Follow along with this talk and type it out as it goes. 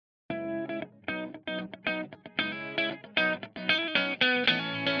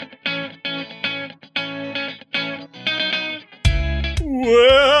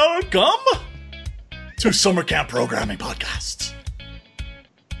Welcome to Summer Camp Programming Podcast.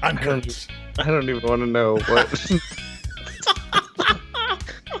 I'm Kurt. I don't even want to know what.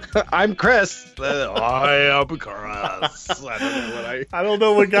 I'm Chris. I am Chris. I don't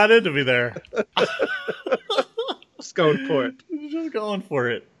know what got into me there. Just going for it. Just going for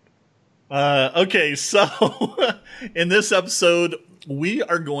it. Okay, so in this episode, we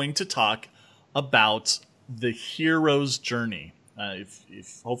are going to talk about the hero's journey.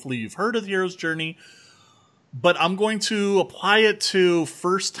 If hopefully you've heard of the hero's journey, but I'm going to apply it to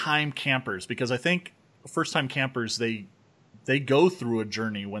first-time campers because I think first-time campers they go through a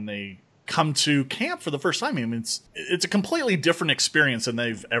journey when they come to camp for the first time. I mean, it's a completely different experience than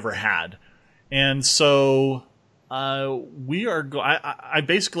they've ever had, and so we are. I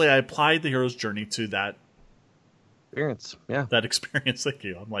basically applied the hero's journey to that experience. Yeah, that experience. Thank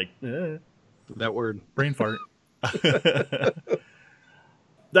you. I'm like that word brain fart.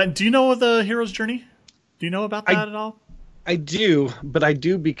 Do you know the hero's journey? Do you know about that at all? I do, but I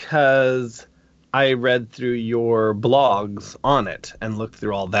do because I read through your blogs on it and looked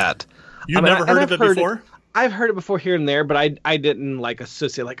through all that. You've never heard of it before? I've heard it before here and there, but I didn't like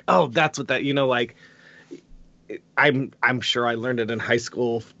associate like, oh, that's what that, like I'm sure I learned it in high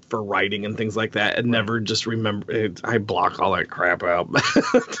school for writing and things like that and never just remember it. I block all that crap out.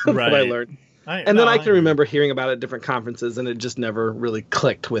 What I learned. I can remember hearing about it at different conferences, and it just never really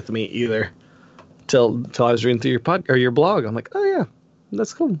clicked with me either. Till I was reading through your blog. I'm like, oh yeah,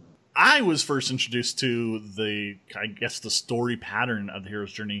 that's cool. I was first introduced to the story pattern of the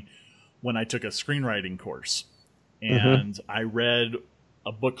hero's journey when I took a screenwriting course, and I read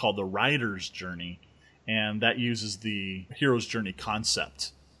a book called The Writer's Journey, and that uses the hero's journey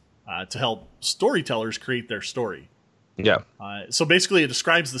concept to help storytellers create their story. Yeah. So basically, it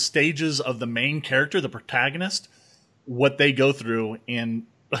describes the stages of the main character, the protagonist, what they go through in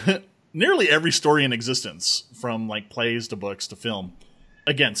nearly every story in existence, from like plays to books to film.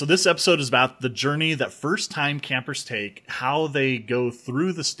 Again, so this episode is about the journey that first-time campers take, how they go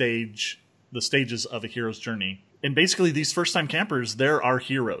through the stages of a hero's journey. And basically, these first-time campers, there are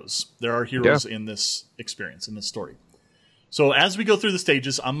heroes. There are heroes in this experience, in this story. So as we go through the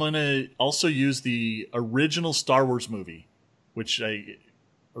stages, I'm going to also use the original Star Wars movie,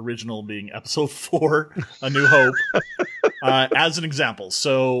 original being Episode 4, A New Hope, as an example.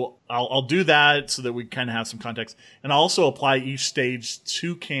 So I'll do that so that we kind of have some context. And I'll also apply each stage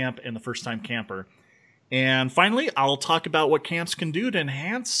to camp and the first-time camper. And finally, I'll talk about what camps can do to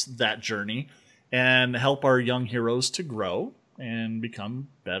enhance that journey and help our young heroes to grow and become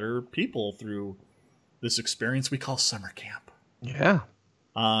better people through this experience we call summer camp. Yeah.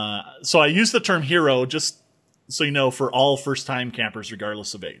 So I use the term hero just so you know for all first-time campers,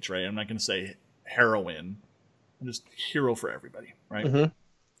 regardless of age, right? I'm not going to say heroine. I'm just hero for everybody, right?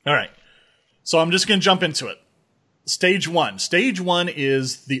 Mm-hmm. All right. So I'm just going to jump into it. Stage 1. Stage 1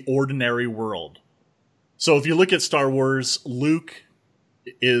 is the ordinary world. So if you look at Star Wars, Luke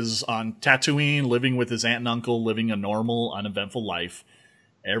is on Tatooine, living with his aunt and uncle, living a normal, uneventful life.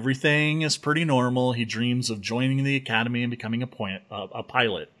 Everything is pretty normal. He dreams of joining the academy and becoming a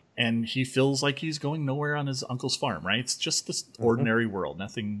pilot. And he feels like he's going nowhere on his uncle's farm, right? It's just this ordinary world.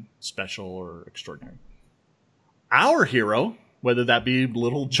 Nothing special or extraordinary. Our hero, whether that be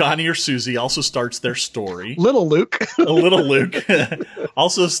little Johnny or Susie, also starts their story. Little Luke. Little Luke.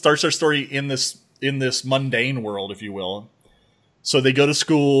 Also starts their story in this mundane world, if you will. So they go to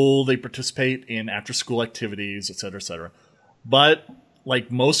school. They participate in after-school activities, et cetera, et cetera. But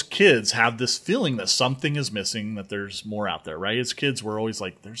like most kids have this feeling that something is missing, that there's more out there, right? As kids, we're always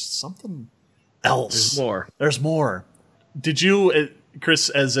like, there's something else. There's more. Did you,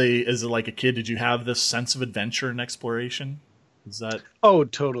 Chris, as a kid, did you have this sense of adventure and exploration? Is that? Oh,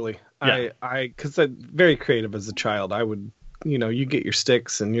 totally. Yeah. Because I'm very creative as a child. I would, you get your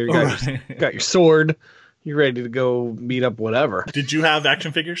sticks and you got your sword. You're ready to go meet up whatever. Did you have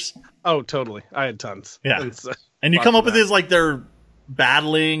action figures? Oh, totally. I had tons. Yeah. And you come up with these like they're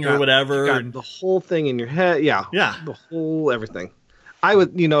battling or whatever. Got the whole thing in your head. Yeah. Yeah. The whole everything. I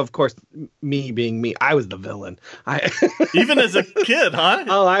would, of course, me being me, I was the villain. Even as a kid, huh?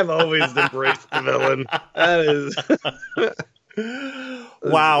 Oh, I've always embraced the villain. That is.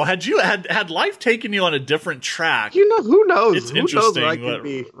 Wow. Had life taken you on a different track? Who knows? It's who interesting, knows what I could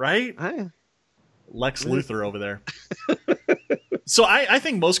be. Right? Lex Luthor over there. So I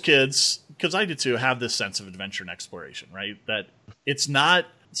think most kids, because I did too, have this sense of adventure and exploration, right? That it's not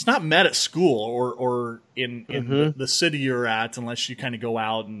met at school or in the city you're at unless you kind of go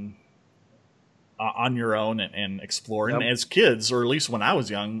out and on your own and explore. Yep. And as kids, or at least when I was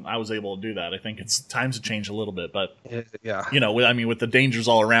young, I was able to do that. I think times have changed a little bit, but yeah, with the dangers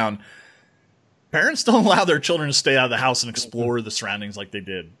all around, parents don't allow their children to stay out of the house and explore the surroundings like they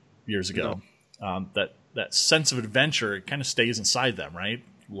did years ago. No. That sense of adventure, it kind of stays inside them, right?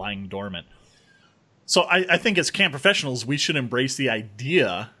 Lying dormant. So I think as camp professionals, we should embrace the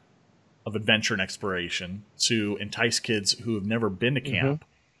idea of adventure and exploration to entice kids who have never been to camp,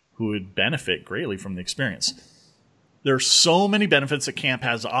 who would benefit greatly from the experience. There are so many benefits that camp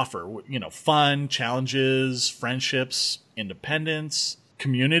has to offer. Fun, challenges, friendships, independence,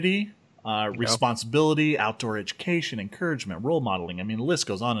 community, responsibility, outdoor education, encouragement, role modeling. I mean, the list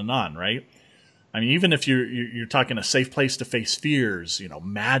goes on, right? I mean, even if you're talking a safe place to face fears,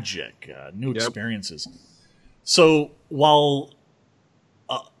 magic, new experiences. So while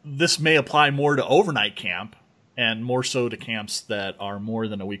this may apply more to overnight camp and more so to camps that are more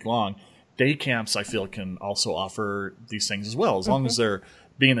than a week long, day camps, I feel, can also offer these things as well, as long as they're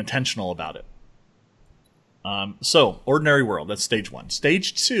being intentional about it. So, ordinary world, that's stage 1.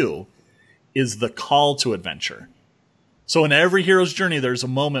 Stage 2 is the call to adventure. So in every hero's journey, there's a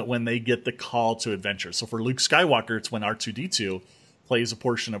moment when they get the call to adventure. So for Luke Skywalker, it's when R2-D2 plays a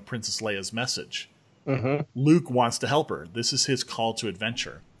portion of Princess Leia's message. Luke wants to help her. This is his call to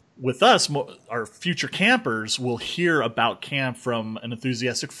adventure. With us, our future campers will hear about camp from an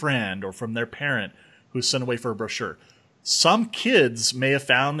enthusiastic friend or from their parent who's sent away for a brochure. Some kids may have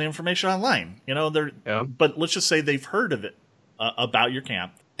found the information online, but let's just say they've heard of it, about your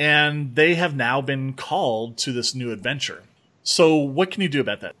camp, and they have now been called to this new adventure. So what can you do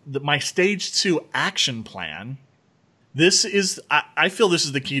about that? My stage 2 action plan, I feel this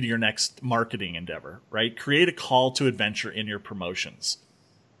is the key to your next marketing endeavor, right? Create a call to adventure in your promotions.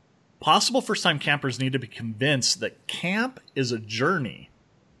 Possible first-time campers need to be convinced that camp is a journey,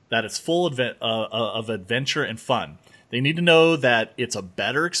 that it's full of adventure and fun. They need to know that it's a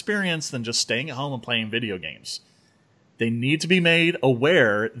better experience than just staying at home and playing video games. They need to be made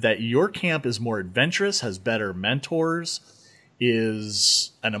aware that your camp is more adventurous, has better mentors,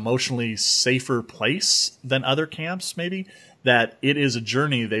 is an emotionally safer place than other camps, maybe, that it is a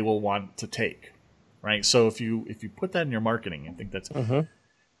journey they will want to take, right? So if you put that in your marketing, I think that's...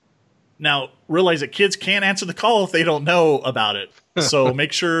 Now, realize that kids can't answer the call if they don't know about it. So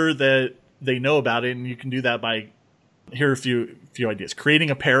make sure that they know about it, and you can do that by... Here are a few ideas. Creating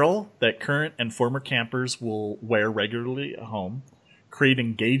apparel that current and former campers will wear regularly at home. Create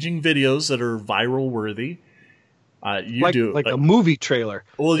engaging videos that are viral worthy. Like a movie trailer.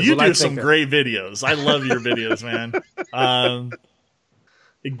 Well, you do some great videos. I love your videos, man.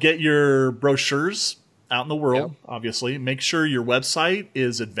 Get your brochures out in the world, obviously. Make sure your website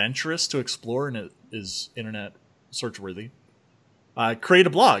is adventurous to explore and it is internet search worthy. Create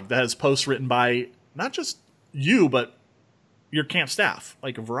a blog that has posts written by not just you, but your camp staff,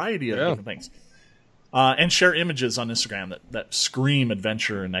 like a variety of different things. And share images on Instagram that scream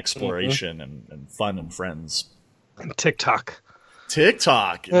adventure and exploration and fun and friends. And TikTok.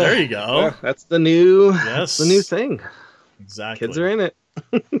 There you go. Yeah, that's the new thing. Exactly. Kids are in it.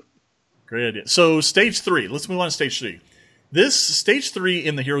 Great idea. So stage 3, let's move on to stage 3. This stage 3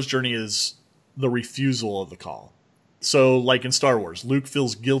 in the hero's journey is the refusal of the call. So like in Star Wars, Luke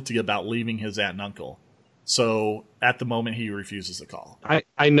feels guilty about leaving his aunt and uncle. So at the moment, he refuses the call.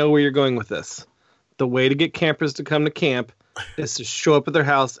 I know where you're going with this. The way to get campers to come to camp is to show up at their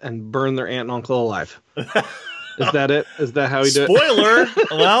house and burn their aunt and uncle alive. Is that it? Is that how we do it? Spoiler!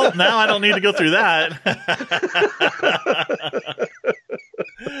 Well, now I don't need to go through that.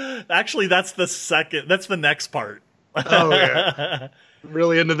 Actually, that's the next part. Oh, yeah.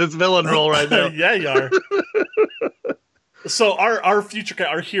 Really into this villain role right now. Yeah, you are. So our future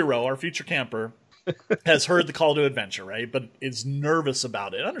camper, has heard the call to adventure, right? But is nervous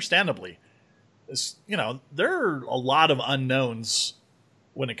about it, understandably. There are a lot of unknowns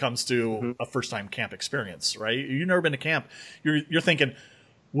when it comes to a first-time camp experience, right? You've never been to camp. You're thinking,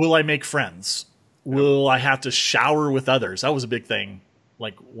 will I make friends? Will I have to shower with others? That was a big thing.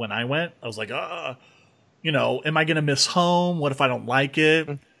 Like when I went, I was like, am I going to miss home? What if I don't like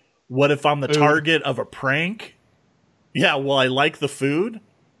it? What if I'm the target of a prank? Yeah, will I like the food?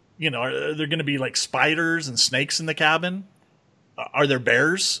 Are there going to be like spiders and snakes in the cabin? Are there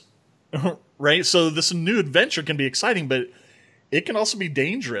bears? Right? So this new adventure can be exciting, but it can also be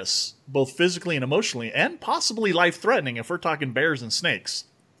dangerous, both physically and emotionally, and possibly life-threatening if we're talking bears and snakes.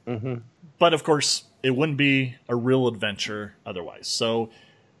 But of course, it wouldn't be a real adventure otherwise. So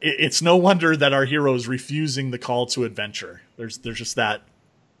it's no wonder that our hero is refusing the call to adventure. There's just that,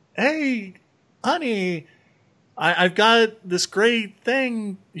 hey, honey, I've got this great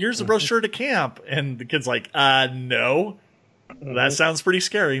thing. Here's a brochure to camp. And the kid's like, no. That sounds pretty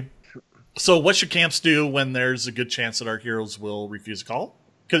scary. So what should camps do when there's a good chance that our heroes will refuse a call?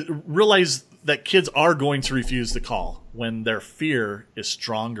 Because realize that kids are going to refuse the call when their fear is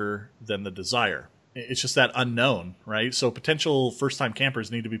stronger than the desire. It's just that unknown, right? So potential first-time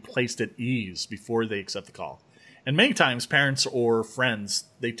campers need to be placed at ease before they accept the call. And many times, parents or friends,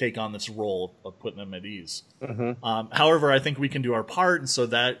 they take on this role of putting them at ease. However, I think we can do our part, and so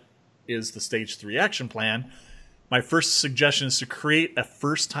that is the Stage 3 action plan. My first suggestion is to create a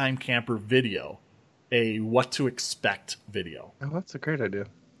first-time camper video, a what to expect video. Oh, that's a great idea.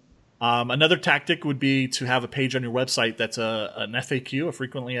 Another tactic would be to have a page on your website that's an FAQ, a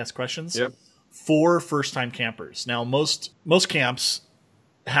frequently asked questions, for first-time campers. Now, most camps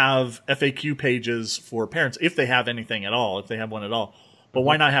have FAQ pages for parents, if they have anything at all, if they have one at all. But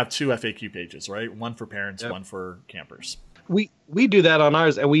why not have 2 FAQ pages, right? One for parents, one for campers. We do that on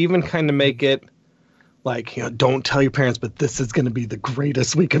ours, and we even kind of make it like, don't tell your parents, but this is going to be the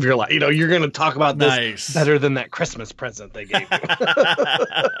greatest week of your life. You're going to talk about this better than that Christmas present they gave you.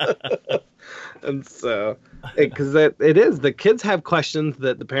 And so, because it is, the kids have questions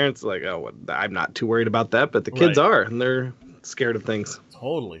that the parents are like, oh, I'm not too worried about that, but the kids are, and they're scared of things.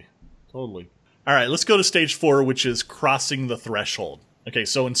 Totally. All right, let's go to Stage 4, which is crossing the threshold. Okay,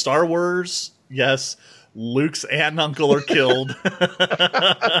 so in Star Wars, yes, Luke's aunt and uncle are killed.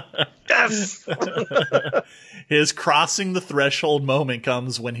 Yes! His crossing the threshold moment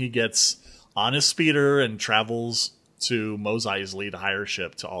comes when he gets on his speeder and travels to Mos Eisley to hire a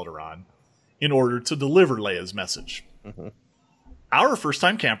ship to Alderaan in order to deliver Leia's message. Our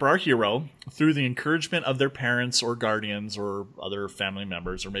first-time camper, our hero, through the encouragement of their parents or guardians or other family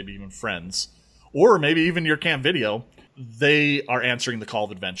members or maybe even friends, or maybe even your camp video, they are answering the call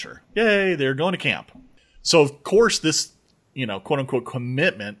of adventure. Yay, they're going to camp. So, of course, this, quote-unquote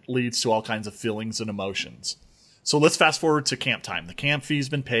commitment leads to all kinds of feelings and emotions. So let's fast forward to camp time. The camp fee's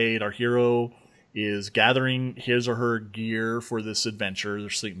been paid. Our hero is gathering his or her gear for this adventure, their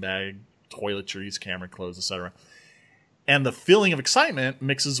sleeping bag, toiletries, camera, clothes, etc. And the feeling of excitement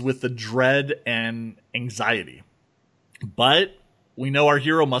mixes with the dread and anxiety. But we know our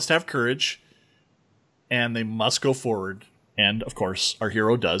hero must have courage, and they must go forward. And, of course, our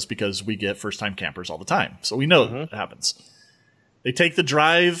hero does, because we get first-time campers all the time. So we know it happens. They take the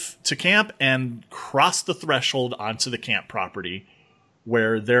drive to camp and cross the threshold onto the camp property,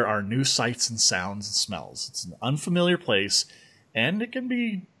 where there are new sights and sounds and smells. It's an unfamiliar place, and it can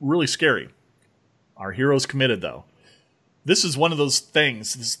be really scary. Our hero's committed, though. This is one of those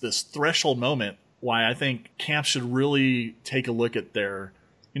things, this threshold moment, why I think camps should really take a look at their,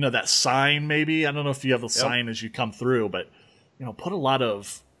 that sign maybe. I don't know if you have a sign as you come through, but, put a lot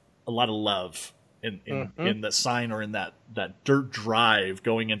of love in that sign or in that dirt drive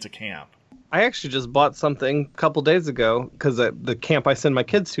going into camp. I actually just bought something a couple days ago, because the camp I send my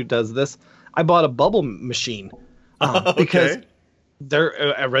kids to does this. I bought a bubble machine because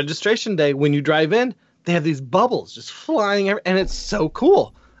they're at registration day, when you drive in, they have these bubbles just flying, and it's so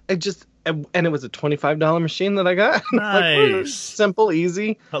cool. And it was a $25 machine that I got. Nice. Simple,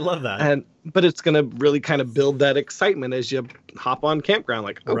 easy. I love that. But it's going to really kind of build that excitement as you hop on campground.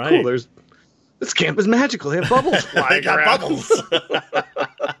 Like, oh, cool, this camp is magical. They have bubbles flying around. Bubbles.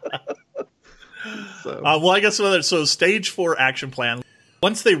 I guess so Stage 4 action plan.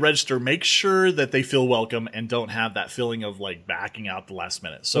 Once they register, make sure that they feel welcome and don't have that feeling of backing out the last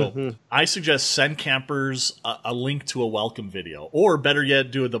minute. So I suggest send campers a link to a welcome video, or better yet,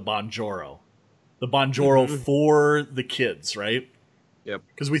 do the Bonjoro. The Bonjoro for the kids, right? Yep.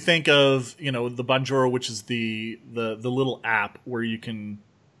 Because we think of, the Bonjoro, which is the little app where you can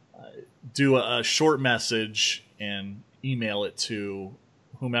do a short message and email it to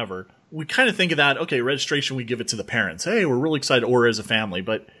whomever. We kind of think of that, okay, registration, we give it to the parents. Hey, we're really excited, or as a family.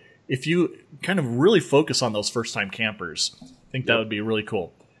 But if you kind of really focus on those first-time campers, I think that would be really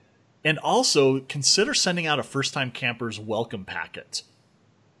cool. And also, consider sending out a first-time camper's welcome packet.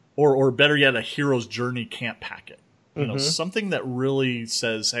 Or better yet, a hero's journey camp packet. Something that really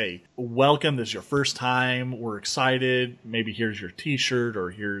says, hey, welcome, this is your first time, we're excited, maybe here's your t-shirt,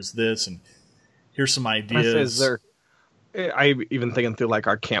 or here's this, and here's some ideas. I even thinking through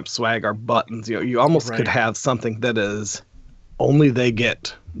our camp swag, our buttons, you almost could have something that is only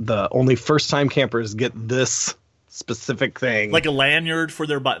only first time campers get this specific thing. Like a lanyard for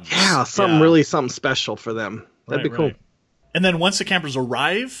their buttons. Yeah, something special for them. That'd be cool. And then once the campers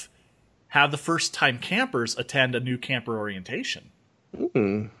arrive, have the first time campers attend a new camper orientation.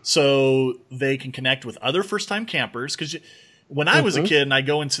 So they can connect with other first time campers. Because when I was a kid and I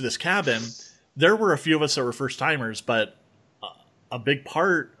go into this cabin, there were a few of us that were first timers, but a big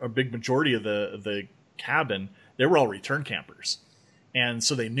majority of the cabin, they were all return campers. And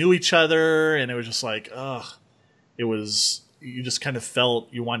so they knew each other, and it was just like, you just kind of felt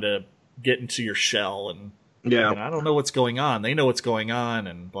you wanted to get into your shell and, I don't know what's going on. They know what's going on,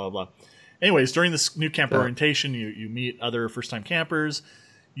 and blah, blah. Anyways, during this new camp orientation, you meet other first-time campers.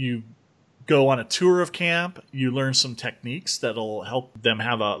 You go on a tour of camp. You learn some techniques that'll help them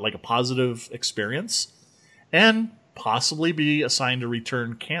have a positive experience, and possibly be assigned a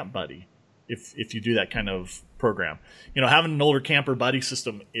return camp buddy if you do that kind of program. Having an older camper buddy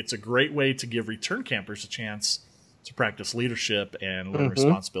system, it's a great way to give return campers a chance to practice leadership and learn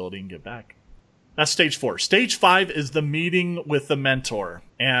responsibility and give back. That's stage 4. Stage 5 is the meeting with the mentor.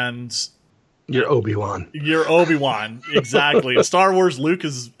 And you're Obi-Wan. You're Obi-Wan, exactly. In Star Wars, Luke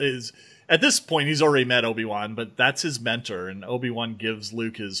is at this point, he's already met Obi-Wan, but that's his mentor. And Obi-Wan gives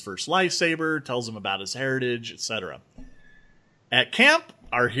Luke his first lightsaber, tells him about his heritage, etc. At camp,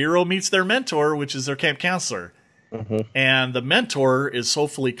 our hero meets their mentor, which is their camp counselor. And the mentor is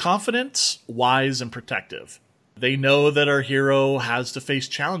hopefully confident, wise, and protective. They know that our hero has to face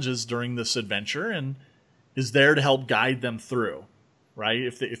challenges during this adventure and is there to help guide them through, right?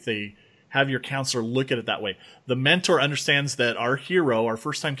 If they have your counselor look at it that way. The mentor understands that our hero, our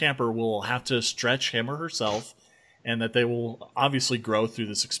first-time camper, will have to stretch him or herself, and that they will obviously grow through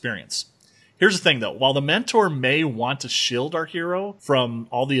this experience. Here's the thing, though. While the mentor may want to shield our hero from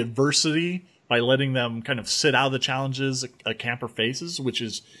all the adversity by letting them kind of sit out of the challenges a camper faces, which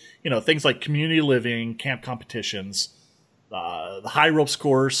is, things like community living, camp competitions, the high ropes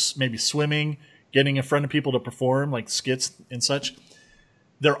course, maybe swimming, getting in front of people to perform, like skits and such.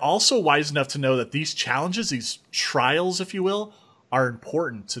 They're also wise enough to know that these challenges, these trials, if you will, are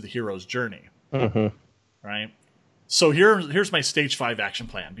important to the hero's journey. Right? So here's my stage 5 action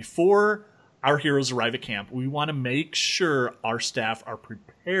plan. Before our heroes arrive at camp, we want to make sure our staff are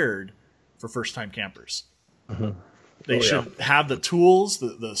prepared for first-time campers. They should have the tools,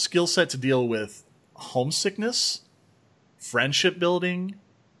 the skill set to deal with homesickness, friendship building,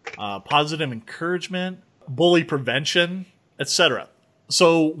 positive encouragement, bully prevention, etc.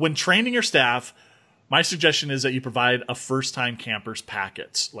 So when training your staff, my suggestion is that you provide a first-time campers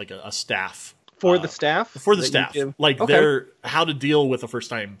packet, like a staff. For the staff? For the staff. Their how to deal with the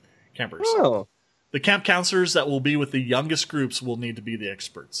first-time campers. Oh. The camp counselors that will be with the youngest groups will need to be the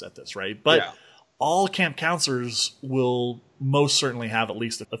experts at this, right? But all camp counselors will most certainly have at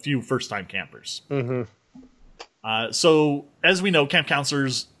least a few first-time campers. So, as we know, camp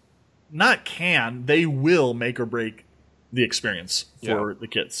counselors they will make or break the experience for the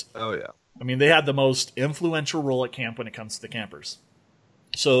kids. Oh, yeah. I mean, they have the most influential role at camp when it comes to the campers.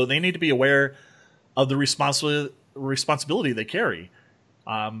 So they need to be aware of the responsibility they carry.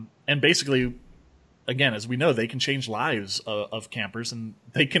 And basically, again, as we know, they can change lives of campers, and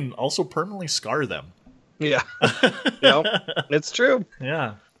they can also permanently scar them. Yeah. It's true.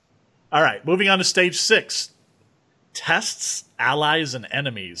 Yeah. All right, moving on to stage 6. Tests, allies, and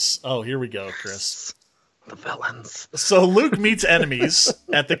enemies. Oh, here we go, Chris. The villains. So Luke meets enemies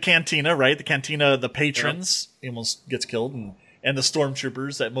at the cantina, right? The cantina, the patrons, he almost gets killed, and the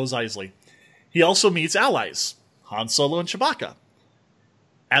stormtroopers at Mos Eisley. He also meets allies, Han Solo and Chewbacca.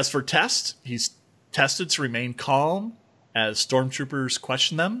 As for Test, he's tested to remain calm as stormtroopers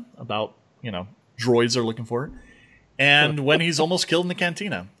question them about, droids they're looking for. And when he's almost killed in the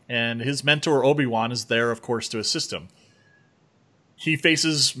cantina. And his mentor, Obi-Wan, is there, of course, to assist him. He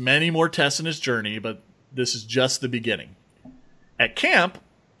faces many more tests in his journey, but this is just the beginning. At camp,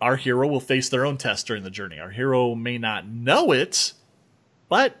 our hero will face their own tests during the journey. Our hero may not know it,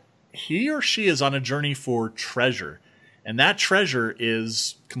 but he or she is on a journey for treasure. And that treasure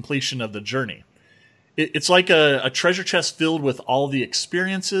is completion of the journey. It's like a treasure chest filled with all the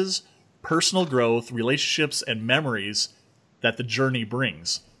experiences, personal growth, relationships, and memories that the journey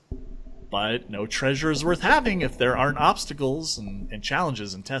brings. But no treasure is worth having if there aren't obstacles and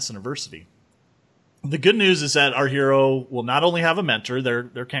challenges and tests and adversity. The good news is that our hero will not only have a mentor,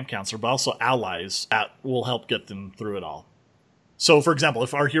 their camp counselor, but also allies that will help get them through it all. So, for example,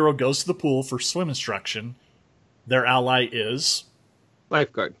 if our hero goes to the pool for swim instruction, their ally is...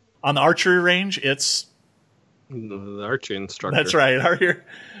 lifeguard. On the archery range, it's... the archery instructor. That's right.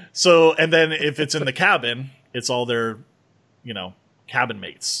 So, and then if it's in the cabin, it's all their, cabin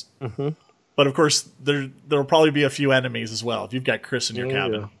mates. But of course, there'll probably be a few enemies as well if you've got Chris in your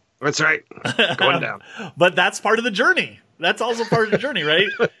cabin. Yeah. That's right. Going down. But that's part of the journey. That's also part of the journey, right?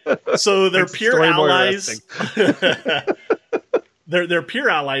 So their peer allies, their peer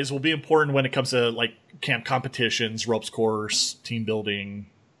allies will be important when it comes to like camp competitions, ropes course, team building,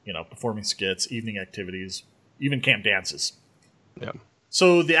 performing skits, evening activities, even camp dances. Yeah.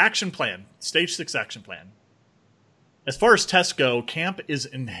 So the action plan, stage 6 action plan. As far as tests go, camp is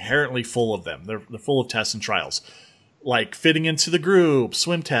inherently full of them. They're full of tests and trials, like fitting into the group,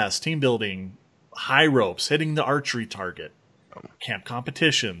 swim tests, team building, high ropes, hitting the archery target, camp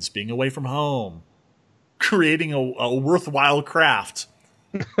competitions, being away from home, creating a worthwhile craft,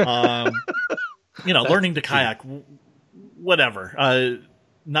 learning to kayak, whatever.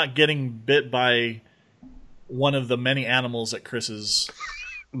 Not getting bit by one of the many animals at Chris's.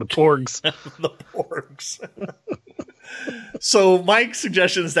 The porgs. The porgs. So my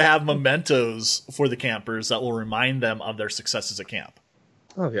suggestion is to have mementos for the campers that will remind them of their successes at camp.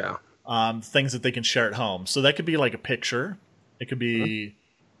 Oh, yeah. Things that they can share at home. So that could be like a picture. It could be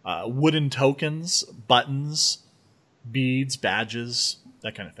wooden tokens, buttons, beads, badges,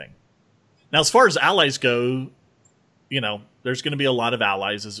 that kind of thing. Now, as far as allies go, there's going to be a lot of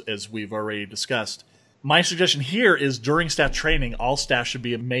allies, as we've already discussed. My suggestion here is during staff training, all staff should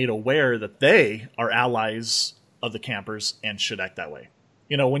be made aware that they are allies of the campers and should act that way.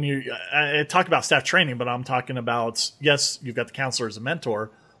 When I talk about staff training, but I'm talking about, yes, you've got the counselor as a mentor,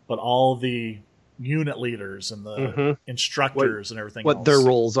 but all the unit leaders and the instructors and everything else. What their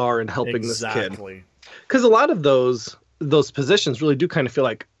roles are in helping this kid. Exactly. Because a lot of those positions really do kind of feel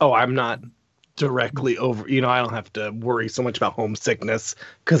like, oh, I'm not directly over, I don't have to worry so much about homesickness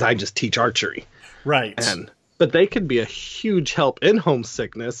because I just teach archery. Right. But they could be a huge help in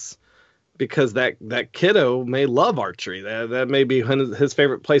homesickness because that kiddo may love archery. That may be his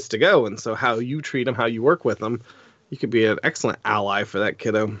favorite place to go. And so how you treat him, how you work with him, you could be an excellent ally for that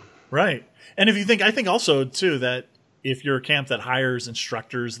kiddo. Right. And I think also, too, that if you're a camp that hires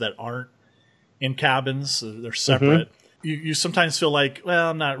instructors that aren't in cabins, they're separate, you sometimes feel like, well,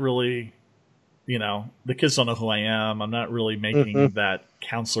 I'm not really, the kids don't know who I am. I'm not really making that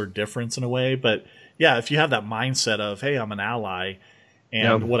counselor difference in a way. But, yeah, if you have that mindset of, hey, I'm an ally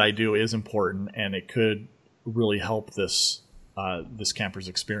and what I do is important and it could really help this camper's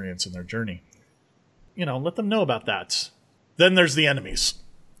experience in their journey, let them know about that. Then there's the enemies.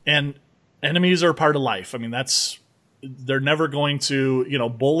 And enemies are part of life. I mean, they're never going to,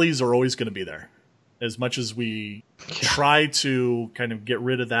 bullies are always going to be there. As much as we try to kind of get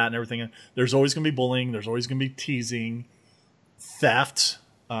rid of that and everything, there's always going to be bullying. There's always going to be teasing, theft,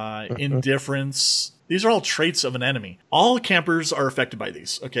 indifference. These are all traits of an enemy. All campers are affected by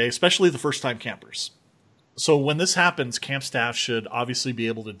these, okay? Especially the first-time campers. So when this happens, camp staff should obviously be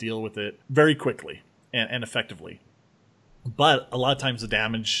able to deal with it very quickly and effectively. But a lot of times the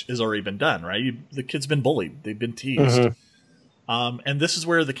damage has already been done, right? The kid's been bullied. They've been teased. And this is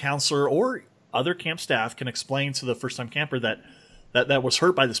where the counselor or other camp staff can explain to the first-time camper that was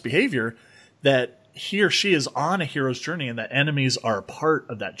hurt by this behavior that he or she is on a hero's journey and that enemies are a part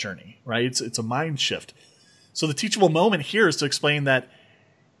of that journey, right? It's a mind shift. So the teachable moment here is to explain that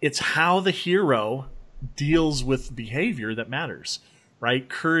it's how the hero deals with behavior that matters, right?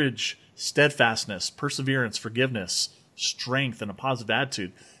 Courage, steadfastness, perseverance, forgiveness, strength, and a positive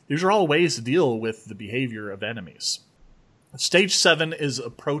attitude. These are all ways to deal with the behavior of enemies. Stage 7 is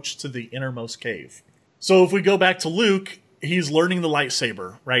approach to the innermost cave. So if we go back to Luke, he's learning the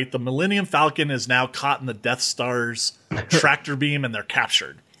lightsaber, right? The Millennium Falcon is now caught in the Death Star's tractor beam and they're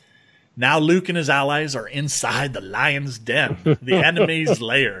captured. Now Luke and his allies are inside the lion's den, the enemy's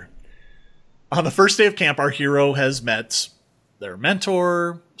lair. On the first day of camp, our hero has met their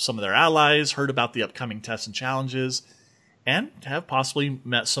mentor, some of their allies, heard about the upcoming tests and challenges, and have possibly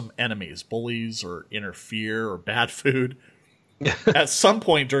met some enemies, bullies or interfere or bad food. At some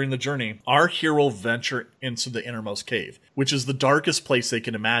point during the journey, our hero venture into the innermost cave, which is the darkest place they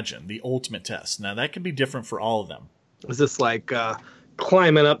can imagine, the ultimate test. Now, that can be different for all of them. Is this like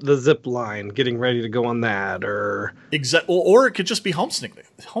climbing up the zip line, getting ready to go on that, or or it could just be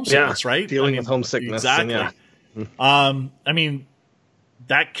homesickness, right? Dealing with homesickness. Exactly. I mean,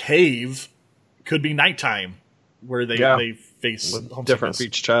 that cave could be nighttime where they face homesickness. Different for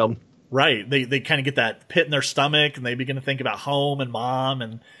each child. Right. They kind of get that pit in their stomach and they begin to think about home and mom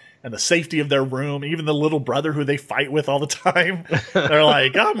and the safety of their room. Even the little brother who they fight with all the time. They're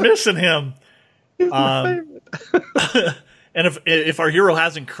like, I'm missing him. He's my favorite. And if our hero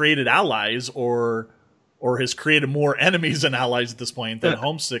hasn't created allies or has created more enemies than allies at this point, then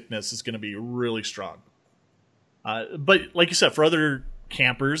homesickness is going to be really strong. But like you said, for other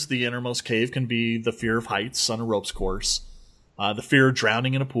campers, the innermost cave can be the fear of heights on a ropes course, the fear of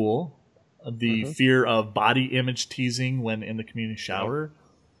drowning in a pool, the fear of body image teasing when in the community shower,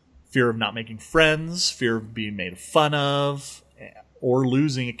 fear of not making friends, fear of being made fun of, or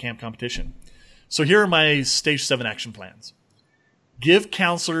losing a camp competition. So here are my stage 7 action plans. Give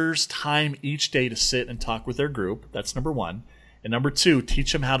counselors time each day to sit and talk with their group. That's number 1. And number 2,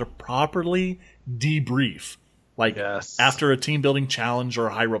 teach them how to properly debrief. Like after a team building challenge or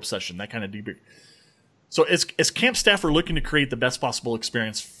a high rope session, that kind of debrief. So as camp staff are looking to create the best possible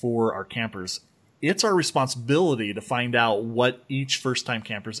experience for our campers, it's our responsibility to find out what each first-time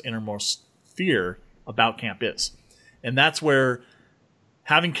camper's innermost fear about camp is. And that's where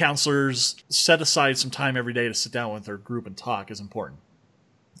having counselors set aside some time every day to sit down with their group and talk is important.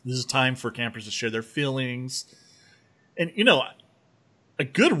 This is time for campers to share their feelings. And, you know, a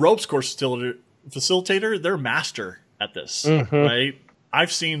good ropes course facilitator, they're a master at this, right?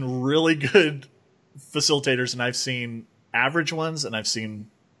 I've seen really good facilitators, and I've seen average ones, and I've seen,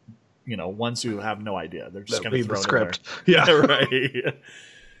 you know, ones who have no idea. They're just kind of thrown in there. Yeah, right.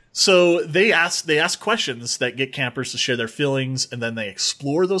 So they ask questions that get campers to share their feelings, and then they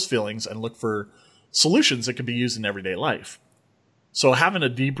explore those feelings and look for solutions that can be used in everyday life. So having a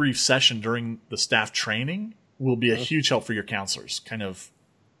debrief session during the staff training will be a huge help for your counselors, kind of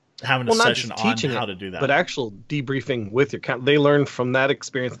having a session on how to do that. But actual debriefing with your they learn from that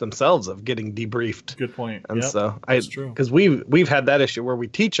experience themselves of getting debriefed. Good point. And so that's true. Because we've had that issue where we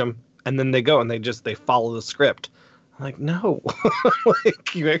teach them and then they go and they follow the script. I'm like, no,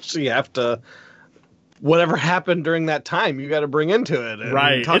 like you actually have to, whatever happened during that time, you got to bring into it. And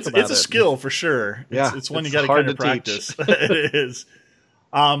right. Talk about it's a skill for sure. Yeah. It's one you got to kind of practice. It is.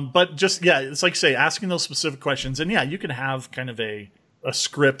 But just, it's like, say, asking those specific questions. And you can have kind of a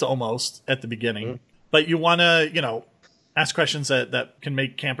script almost at the beginning, but you want to, you know, ask questions that can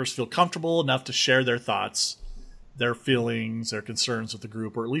make campers feel comfortable enough to share their thoughts, their feelings, their concerns with the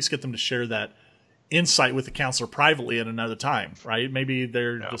group, or at least get them to share that insight with the counselor privately at another time, right? Maybe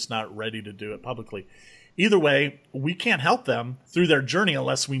they're just not ready to do it publicly. Either way, we can't help them through their journey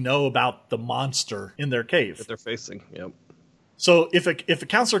unless we know about the monster in their cave that they're facing. Yep. So if a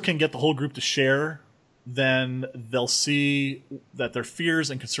counselor can get the whole group to share, then they'll see that their fears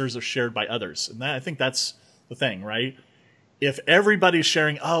and concerns are shared by others. And I think that's the thing, right? If everybody's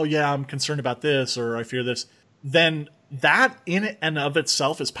sharing, oh yeah, I'm concerned about this, or I fear this, then that in and of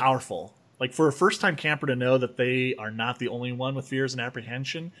itself is powerful. Like for a first-time camper to know that they are not the only one with fears and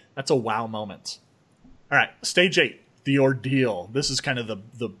apprehension, that's a wow moment. All right, stage 8, the ordeal. This is kind of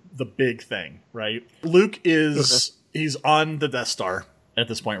the big thing, right? Luke is he's on the Death Star at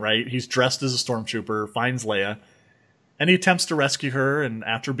this point, right? He's dressed as a stormtrooper, finds Leia, and he attempts to rescue her, and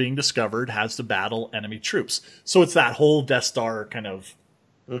after being discovered, has to battle enemy troops. So it's that whole Death Star kind of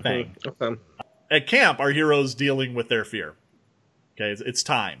thing. At camp, our hero's dealing with their fear. Okay, it's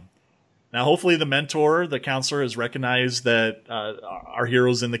time. Now, hopefully the mentor, the counselor, has recognized that our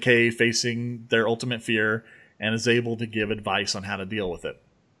hero's in the cave facing their ultimate fear and is able to give advice on how to deal with it.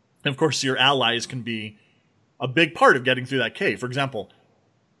 And of course, your allies can be a big part of getting through that cave. For example,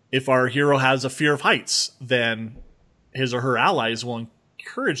 if our hero has a fear of heights, then his or her allies will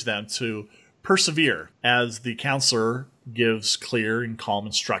encourage them to persevere as the counselor gives clear and calm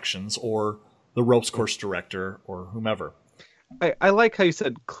instructions, or the ropes course director, or whomever. I like how you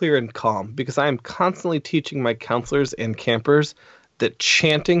said clear and calm, because I am constantly teaching my counselors and campers that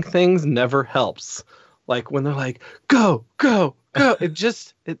chanting things never helps. Like when they're like, go, go, go,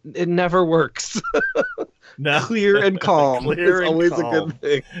 it never works. No. Clear and calm is always a good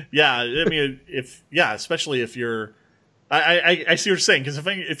thing. Yeah, I mean, especially if you're, I see what you're saying, because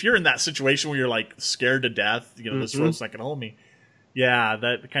if you're in that situation where you're like scared to death, you know, this rope's not gonna hold me. Yeah,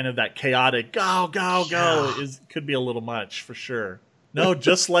 that kind of that chaotic go could be a little much for sure. No,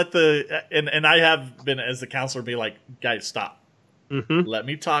 just let and I have been as the counselor be like, guys, stop. Let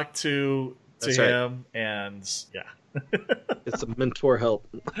me talk to him, right. And it's a mentor help,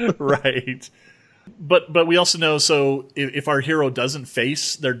 right? But we also know, so if our hero doesn't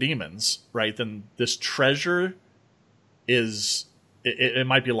face their demons, right, then this treasure it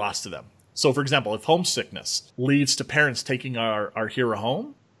might be lost to them. So, for example, if homesickness leads to parents taking our hero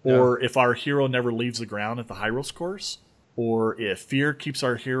home, or if our hero never leaves the ground at the Hyros course, or if fear keeps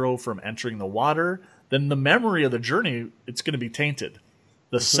our hero from entering the water, then the memory of the journey, it's going to be tainted.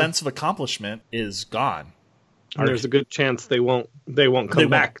 The sense of accomplishment is gone. And there's a good chance they won't come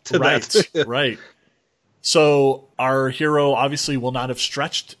back to that. Right. So our hero obviously will not have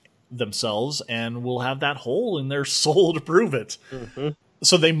stretched themselves and will have that hole in their soul to prove it.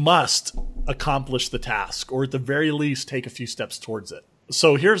 So they must accomplish the task, or at the very least take a few steps towards it.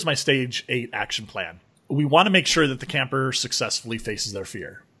 So here's my stage 8 action plan. We want to make sure that the camper successfully faces their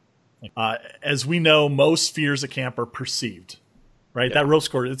fear. As we know, most fears at camp are perceived, right? That rope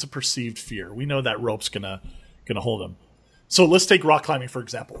course, it's a perceived fear. We know that rope's gonna hold them. So let's take rock climbing, for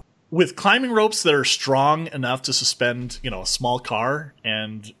example. With climbing ropes that are strong enough to suspend, a small car,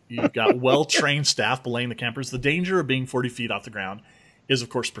 and you've got well-trained staff belaying the campers, the danger of being 40 feet off the ground is, of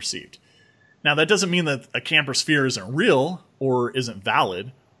course, perceived. Now, that doesn't mean that a camper's fear isn't real or isn't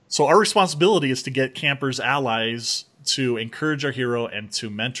valid. So our responsibility is to get campers' allies to encourage our hero and to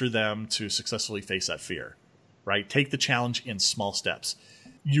mentor them to successfully face that fear, right? Take the challenge in small steps.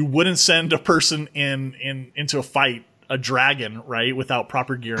 You wouldn't send a person into a fight, a dragon, right, without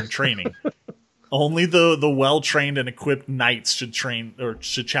proper gear and training. Only the well-trained and equipped knights should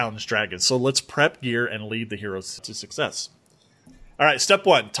challenge dragons. So let's prep gear and lead the heroes to success. All right, step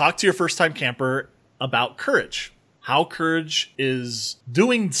 1, talk to your first-time camper about courage. How courage is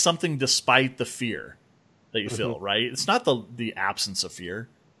doing something despite the fear that you feel, right? It's not the absence of fear.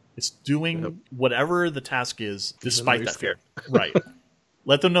 It's doing whatever the task is despite that fear. Right.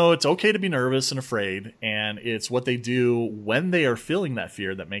 Let them know it's okay to be nervous and afraid, and it's what they do when they are feeling that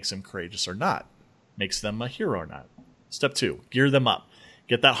fear that makes them courageous or not, makes them a hero or not. Step 2, gear them up.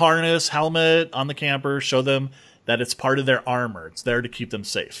 Get that harness, helmet on the camper, show them that it's part of their armor. It's there to keep them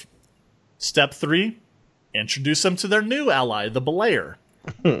safe. Step 3, introduce them to their new ally, the belayer.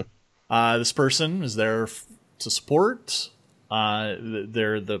 This person is there to support.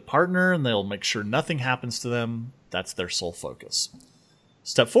 They're the partner, and they'll make sure nothing happens to them. That's their sole focus.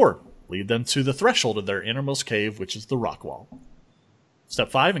 Step 4, lead them to the threshold of their innermost cave, which is the rock wall.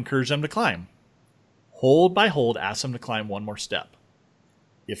 Step 5, encourage them to climb. Hold by hold, ask them to climb one more step.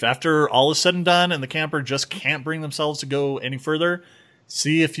 If after all is said and done and the camper just can't bring themselves to go any further,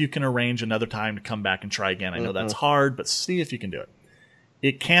 see if you can arrange another time to come back and try again. I know that's hard, but see if you can do it.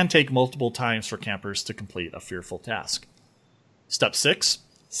 It can take multiple times for campers to complete a fearful task. Step 6,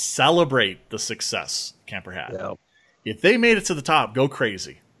 celebrate the success the camper had. Yep. If they made it to the top, go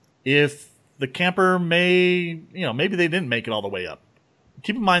crazy. If the camper maybe they didn't make it all the way up.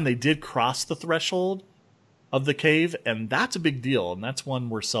 Keep in mind they did cross the threshold of the cave, and that's a big deal, and that's one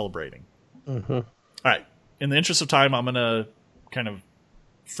we're celebrating. All right. In the interest of time, I'm going to kind of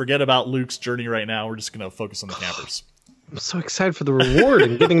forget about Luke's journey right now. We're just going to focus on the campers. I'm so excited for the reward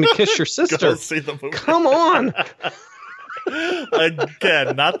and getting to kiss your sister. Go see the movie. Come on.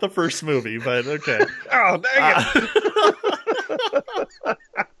 Again, not the first movie, but okay. Oh, dang it.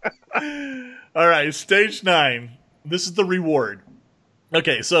 All right, stage 9. This is the reward.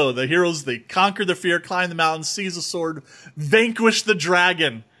 Okay, so the heroes, they conquer the fear, climb the mountain, seize a sword, vanquish the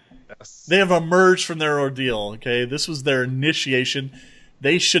dragon. Yes. They have emerged from their ordeal, okay? This was their initiation.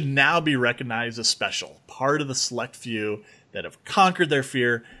 They should now be recognized as special, part of the select few that have conquered their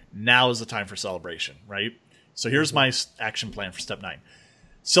fear. Now is the time for celebration, right? So here's my action plan for step 9.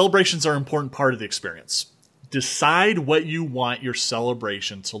 Celebrations are an important part of the experience. Decide what you want your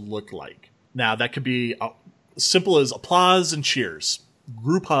celebration to look like. Now, that could be simple as applause and cheers,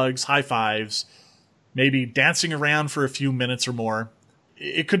 group hugs, high fives, maybe dancing around for a few minutes or more.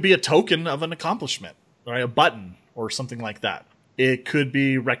 It could be a token of an accomplishment, right? A button or something like that. It could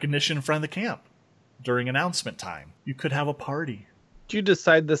be recognition in front of the camp during announcement time. You could have a party. Do you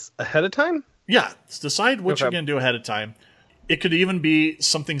decide this ahead of time? Yeah, decide what you're going to do ahead of time. It could even be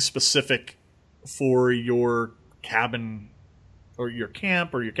something specific for your cabin or your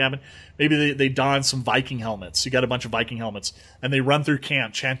camp or your cabin. Maybe they don some Viking helmets. You got a bunch of Viking helmets, and they run through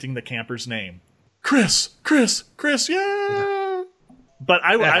camp chanting the camper's name. Chris, Chris, Chris, yeah! But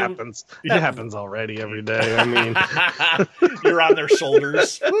that happens. Yeah. It happens already every day. I mean, you're on their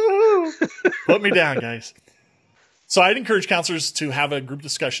shoulders. Woo! Put me down, guys. So I'd encourage counselors to have a group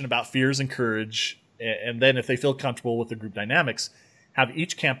discussion about fears and courage, and then if they feel comfortable with the group dynamics, have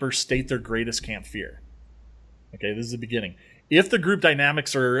each camper state their greatest camp fear. Okay, this is the beginning. If the group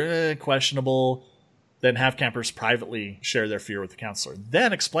dynamics are questionable, then have campers privately share their fear with the counselor.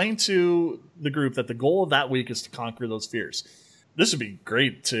 Then explain to the group that the goal of that week is to conquer those fears. This would be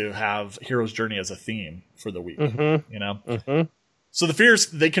great to have Hero's Journey as a theme for the week, you know? So the fears,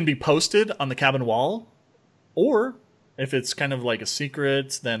 they can be posted on the cabin wall, or if it's kind of like a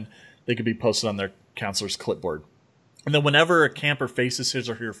secret, then they could be posted on their counselor's clipboard. And then whenever a camper faces his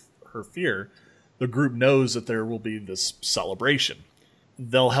or her fear, the group knows that there will be this celebration.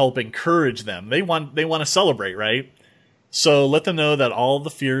 They'll help encourage them. They want to celebrate, right? So let them know that all the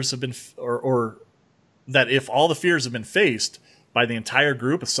fears have been, or that if all the fears have been faced by the entire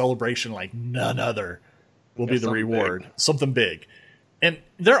group, a celebration like none other will be the reward. Something big. And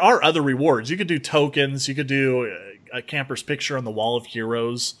there are other rewards. You could do tokens. You could do a camper's picture on the wall of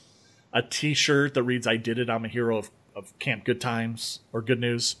heroes, a T-shirt that reads, "I did it. I'm a hero of Camp Good Times" or Good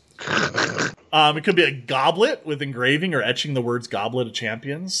News. It could be a goblet with engraving or etching the words "Goblet of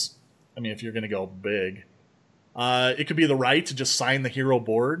Champions." I mean, if you're going to go big. It could be the right to just sign the hero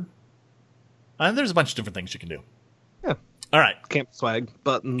board And there's a bunch of different things you can do. Yeah. All right. Camp swag,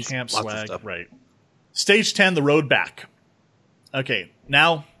 buttons, Camp lots swag, of stuff. right. Stage 10, the road back. Okay,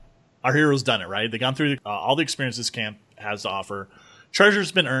 now our hero's done it, right? They've gone through all the experiences camp has to offer.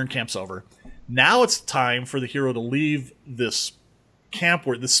 Treasure's been earned, camp's over. Now it's time for the hero to leave this camp,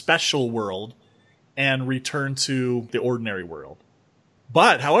 this special world, and return to the ordinary world.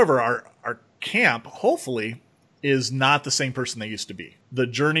 But, however, our camp, hopefully, is not the same person they used to be. The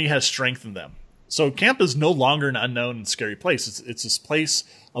journey has strengthened them. So camp is no longer an unknown and scary place. It's this place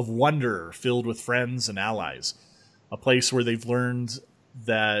of wonder filled with friends and allies. A place where they've learned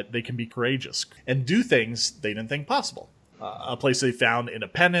that they can be courageous and do things they didn't think possible. A place they found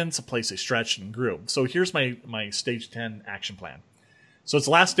independence, a place they stretched and grew. So here's my stage 10 action plan. So it's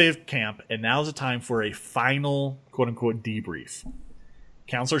the last day of camp, and now's the time for a final quote-unquote debrief.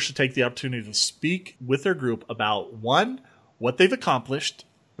 Counselors should take the opportunity to speak with their group about 1, what they've accomplished,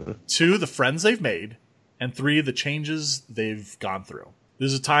 2, the friends they've made, and 3, the changes they've gone through.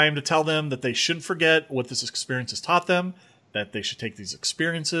 This is a time to tell them that they shouldn't forget what this experience has taught them, that they should take these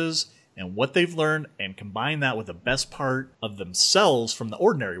experiences and what they've learned and combine that with the best part of themselves from the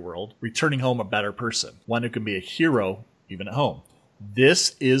ordinary world, returning home a better person, one who can be a hero even at home.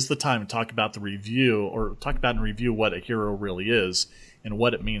 This is the time to talk about and review what a hero really is and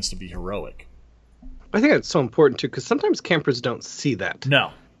what it means to be heroic. I think that's so important too, because sometimes campers don't see that.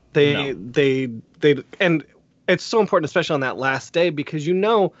 No. They and it's so important, especially on that last day, because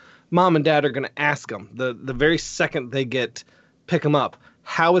mom and dad are going to ask them the very second they pick them up,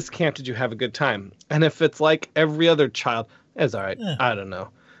 how was camp? Did you have a good time? And if it's like every other child, it's all right. Yeah. I don't know.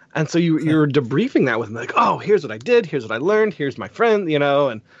 And so you're debriefing that with them, like, oh, here's what I did, here's what I learned, here's my friend,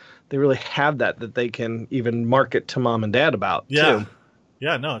 and they really have that they can even market to mom and dad about too.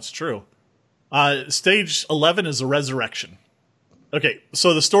 Yeah, no, it's true. Stage 11 is a resurrection. Okay,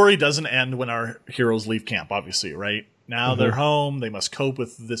 so the story doesn't end when our heroes leave camp, obviously, right? Now they're home, they must cope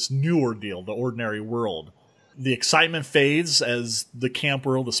with this new ordeal, the ordinary world. The excitement fades as the camp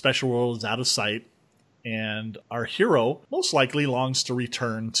world, the special world, is out of sight, and our hero most likely longs to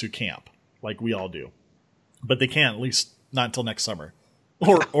return to camp, like we all do. But they can't, at least not until next summer,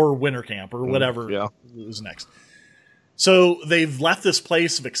 or winter camp, or whatever is next. So they've left this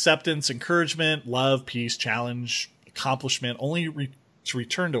place of acceptance, encouragement, love, peace, challenge, accomplishment, only to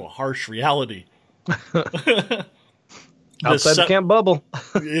return to a harsh reality. Outside the camp bubble.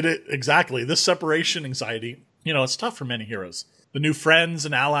 Exactly. This separation anxiety, it's tough for many heroes. The new friends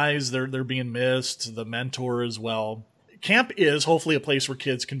and allies, they're being missed. The mentor as well. Camp is hopefully a place where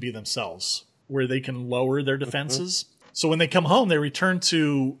kids can be themselves, where they can lower their defenses. So when they come home, they return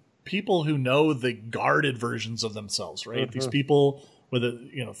to people who know the guarded versions of themselves, right? These people with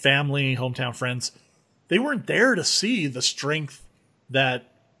family, hometown friends, they weren't there to see the strength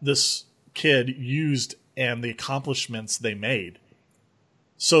that this kid used and the accomplishments they made.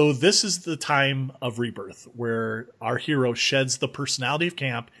 So this is the time of rebirth where our hero sheds the personality of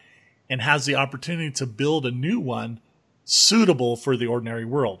camp and has the opportunity to build a new one suitable for the ordinary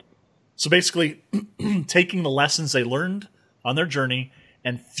world. So basically taking the lessons they learned on their journey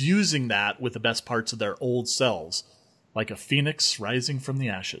and fusing that with the best parts of their old selves, like a phoenix rising from the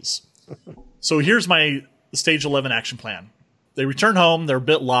ashes. So here's my stage 11 action plan. They return home. They're a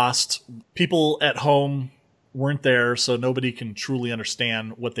bit lost. People at home weren't there, so nobody can truly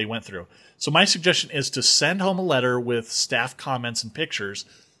understand what they went through. So my suggestion is to send home a letter with staff comments and pictures,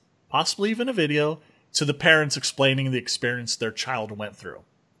 possibly even a video, to the parents explaining the experience their child went through.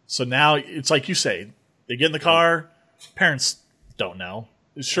 So now it's like you say, they get in the car, parents don't know.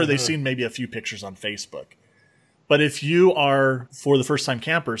 Sure, they've seen maybe a few pictures on Facebook. But if you are, for the first-time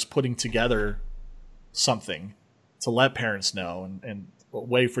campers, putting together something to let parents know and a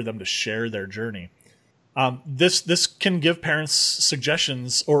way for them to share their journey, this can give parents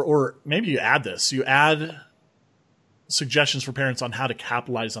suggestions, or maybe you add this. You add suggestions for parents on how to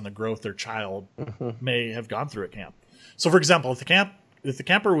capitalize on the growth their child may have gone through at camp. So, for example, if the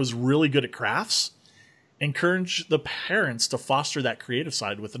camper was really good at crafts, encourage the parents to foster that creative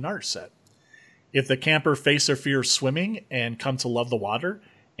side with an art set. If the camper faced their fear of swimming and come to love the water,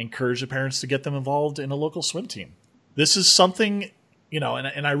 encourage the parents to get them involved in a local swim team. This is something,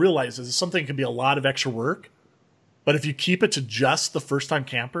 and I realize this is something that can be a lot of extra work, but if you keep it to just the first-time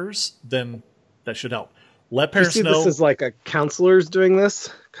campers, then that should help. Let parents know. This is like a counselor's doing this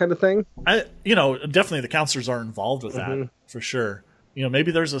kind of thing? Definitely the counselors are involved with that, for sure.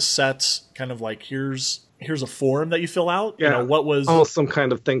 Maybe there's a set kind of like, here's a form that you fill out. Yeah. What was almost some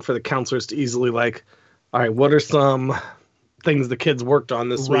kind of thing for the counselors to easily all right, what are some things the kids worked on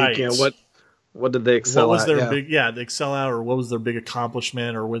this week? What did they excel at? What was their big, they excel at, or what was their big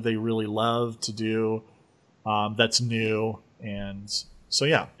accomplishment, or what they really love to do that's new. And so,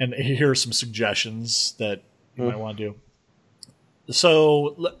 yeah. And here are some suggestions that you might want to do.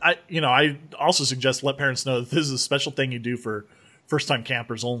 So, I also suggest let parents know that this is a special thing you do for first-time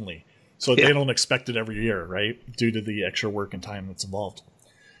campers only. So they don't expect it every year, right? Due to the extra work and time that's involved.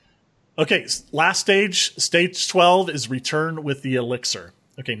 Okay, last stage 12 is return with the elixir.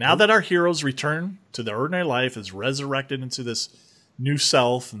 Okay, now that our heroes return to their ordinary life, is resurrected into this new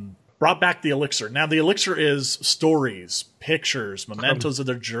self and brought back the elixir. Now, the elixir is stories, pictures, mementos of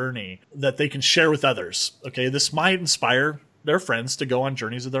their journey that they can share with others. Okay, this might inspire their friends to go on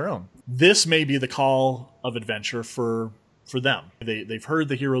journeys of their own. This may be the call of adventure for them. They've heard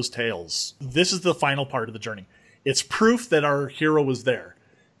the hero's tales. This is the final part of the journey. It's proof that our hero was there,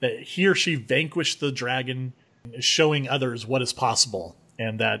 that he or she vanquished the dragon, showing others what is possible,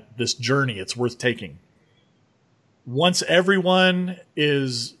 and that this journey, it's worth taking. Once everyone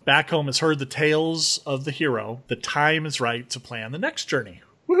is back home, has heard the tales of the hero, the time is right to plan the next journey.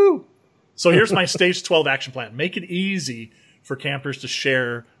 Woohoo! So here's my stage 12 action plan. Make it easy for campers to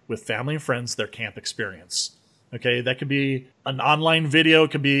share with family and friends their camp experience. Okay, that could be an online video.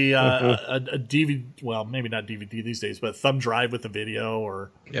 It could be a DVD. Well, maybe not DVD these days, but a thumb drive with a video,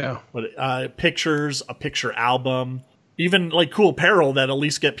 or pictures, a picture album, even like cool apparel that at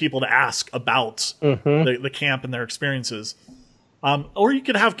least get people to ask about the camp and their experiences. Or you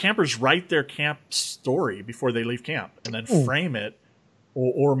could have campers write their camp story before they leave camp, and then frame it,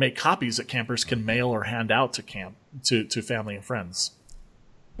 or make copies that campers can mail or hand out to camp to family and friends.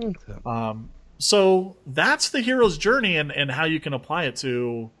 Okay. So that's the hero's journey and how you can apply it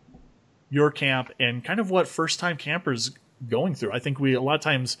to your camp and kind of what first-time campers going through. I think a lot of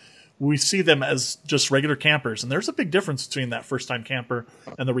times we see them as just regular campers, and there's a big difference between that first-time camper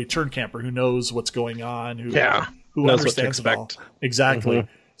and the return camper who knows what's going on, who knows understands what to it all. expect. Exactly.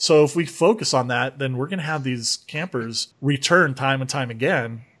 So if we focus on that, then we're going to have these campers return time and time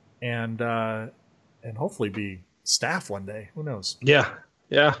again, and hopefully be staff one day. Who knows? Yeah.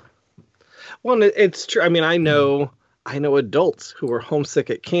 Well, it's true. I mean, I know adults who were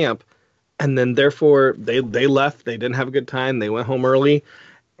homesick at camp, and then therefore they left. They didn't have a good time. They went home early,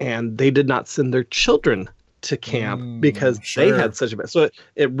 and they did not send their children to camp because they had such a bad. So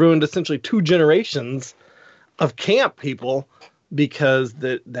it ruined essentially 2 generations of camp people because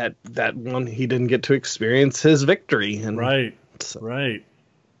that one, he didn't get to experience his victory. And right.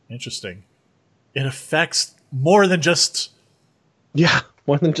 Interesting. It affects more than just. Yeah.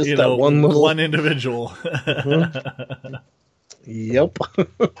 More than just that one individual. Yep.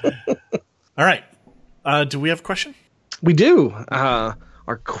 All right. Do we have a question? We do.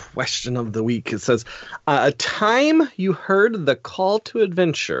 Our question of the week, it says, a time you heard the call to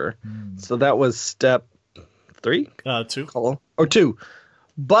adventure. So that was step 3? 2. Call, or 2.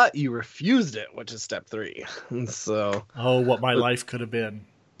 But you refused it, which is step 3. And so. Oh, what my life could have been.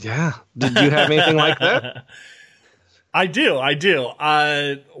 Yeah. Did you have anything like that? I do.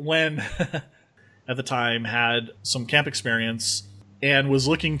 When at the time had some camp experience and was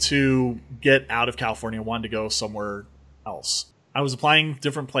looking to get out of California, wanted to go somewhere else. I was applying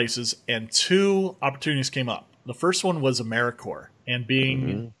different places, and 2 opportunities came up. The first one was AmeriCorps, and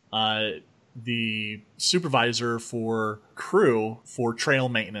being the supervisor for crew for trail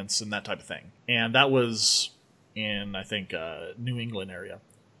maintenance and that type of thing. And that was in, I think, New England area.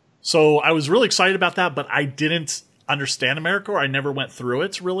 So I was really excited about that, but I didn't understand AmeriCorps. I never went through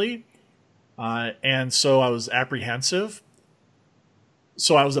it really. And so I was apprehensive.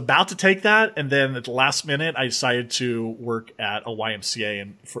 So I was about to take that. And then at the last minute, I decided to work at a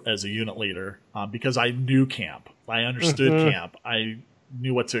YMCA as a unit leader because I knew camp. I understood camp. I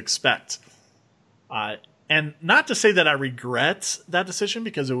knew what to expect. And not to say that I regret that decision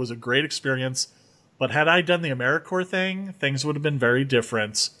because it was a great experience. But had I done the AmeriCorps thing, things would have been very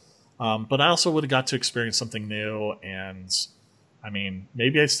different. But I also would have got to experience something new. And I mean,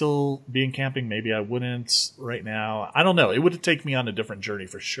 maybe I'd still be in camping. Maybe I wouldn't right now. I don't know. It would have taken me on a different journey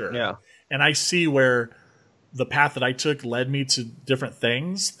for sure. Yeah. And I see where the path that I took led me to different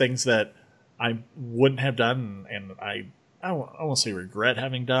things that I wouldn't have done. And I won't say regret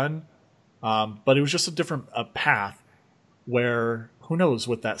having done. But it was just a path where who knows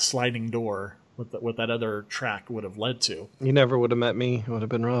what that sliding door, what that other track would have led to. You never would have met me. It would have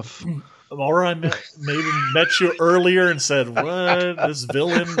been rough. Or I maybe met you earlier and said, "What, this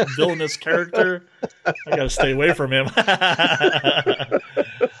villainous character? I got to stay away from him." What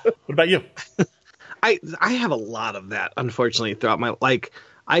about you? I have a lot of that, unfortunately, throughout my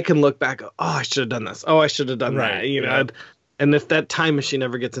I can look back. Oh, I should have done this. Oh, I should have done that. You know, And if that time machine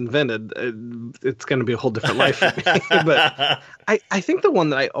ever gets invented, it's going to be a whole different life for me. But I think the one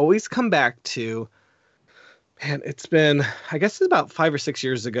that I always come back to, man, it's been, I guess it's about 5 or 6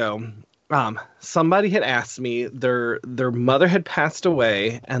 years ago. Somebody had asked me, their mother had passed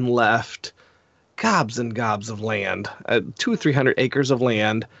away and left gobs and gobs of land, 200 or 300 acres of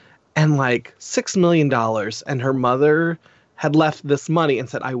land, and like $6 million. And her mother had left this money and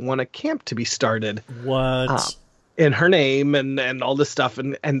said, I want a camp to be started. What? In her name and all this stuff.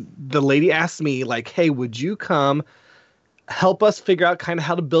 And the lady asked me, like, hey, would you come help us figure out kind of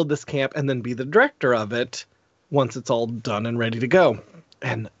how to build this camp and then be the director of it once it's all done and ready to go?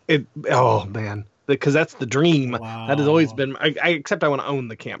 And oh man, because that's the dream. Wow. That has always been, except I want to own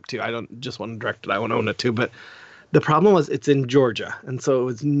the camp too. I don't just want to direct it. I want to own it too. But the problem was it's in Georgia. And so it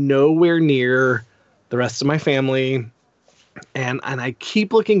was nowhere near the rest of my family. And I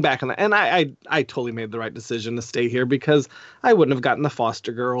keep looking back on that. And I totally made the right decision to stay here, because I wouldn't have gotten the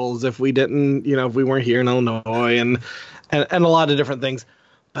foster girls if we didn't, if we weren't here in Illinois and a lot of different things.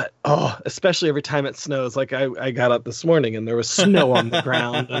 But, especially every time it snows, like I got up this morning and there was snow on the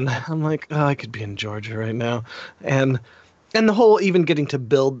ground and I'm like, I could be in Georgia right now. And the whole even getting to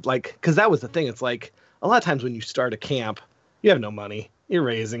build, like, because that was the thing. It's like a lot of times when you start a camp, you have no money. You're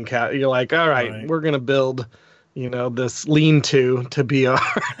raising cat. You're like, all right, we're going to build, this lean-to be our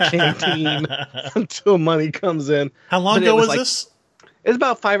canteen until money comes in. How long ago was this? It was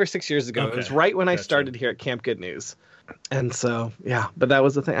about 5 or 6 years ago. Okay. It was right when I started here at Camp Good News. And so, yeah, but that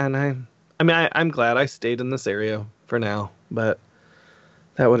was the thing. And I'm glad I stayed in this area for now, but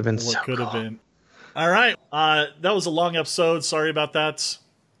that would have been so cool. Have been. All right. That was a long episode. Sorry about that.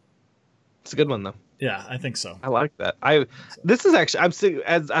 It's a good one though. Yeah, I think so. I like that. This is actually, I'm sitting,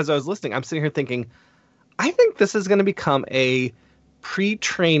 as I was listening, I'm sitting here thinking, I think this is going to become a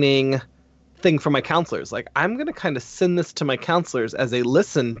pre-training thing for my counselors. Like, I'm going to kind of send this to my counselors as they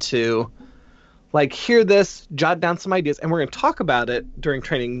listen to, like, hear this, jot down some ideas, and we're going to talk about it during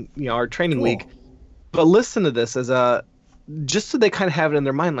training, our training week. But listen to this as just so they kind of have it in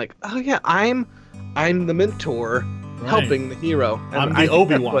their mind, like, oh yeah, I'm the mentor helping the hero. And I'm the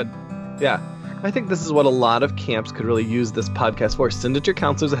Obi-Wan. Yeah. I think this is what a lot of camps could really use this podcast for. Send it to your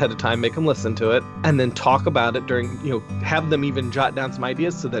counselors ahead of time, make them listen to it, and then talk about it during, have them even jot down some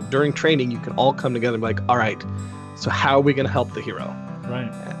ideas so that during training you can all come together and be like, all right, so how are we going to help the hero?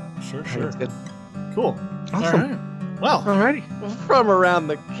 Right. Sure. That's good. Cool. Awesome. All right. Well. Alrighty. From around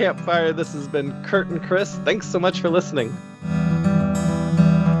the campfire, this has been Kurt and Chris. Thanks so much for listening.